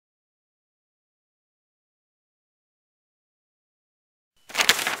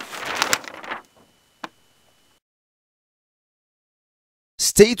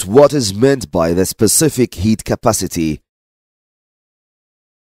State what is meant by the specific heat capacity.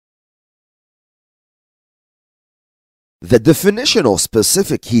 The definition of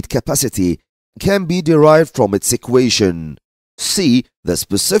specific heat capacity can be derived from its equation. C, the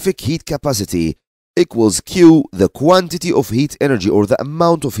specific heat capacity, equals Q, the quantity of heat energy or the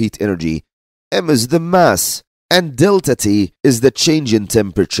amount of heat energy, M is the mass, and delta T is the change in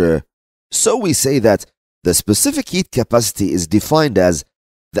temperature. So we say that the specific heat capacity is defined as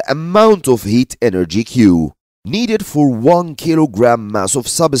the amount of heat energy Q needed for 1 kilogram mass of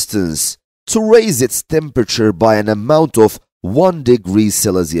substance to raise its temperature by an amount of 1 degree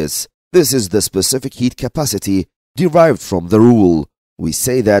Celsius. This is the specific heat capacity derived from the rule. We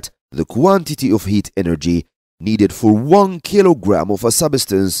say that the quantity of heat energy needed for 1 kilogram of a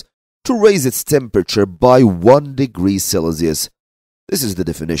substance to raise its temperature by 1 degree Celsius. This is the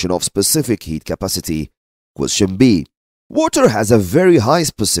definition of specific heat capacity. Question B. Water has a very high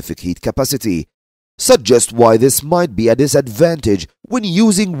specific heat capacity. Suggest why this might be a disadvantage when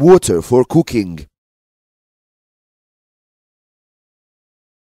using water for cooking.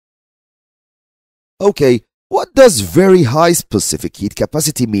 Okay, what does very high specific heat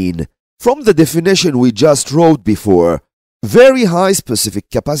capacity mean? From the definition we just wrote before, very high specific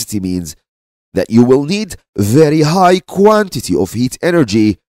capacity means that you will need very high quantity of heat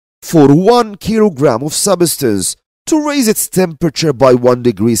energy for 1 kilogram of substance to raise its temperature by 1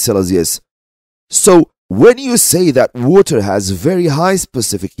 degree Celsius. So, when you say that water has very high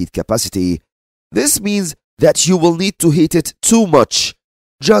specific heat capacity, this means that you will need to heat it too much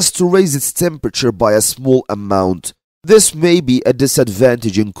just to raise its temperature by a small amount. This may be a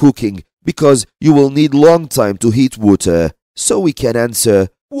disadvantage in cooking because you will need long time to heat water. So we can answer,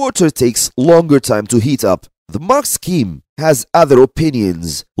 water takes longer time to heat up. The mark scheme has other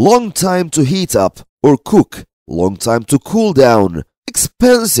opinions. Long time to heat up or cook. Long time to cool down.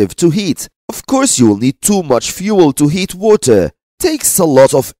 Expensive to heat. Of course you will need too much fuel to heat water. Takes a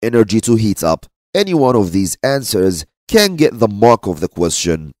lot of energy to heat up. Any one of these answers can get the mark of the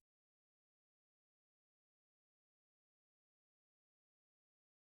question.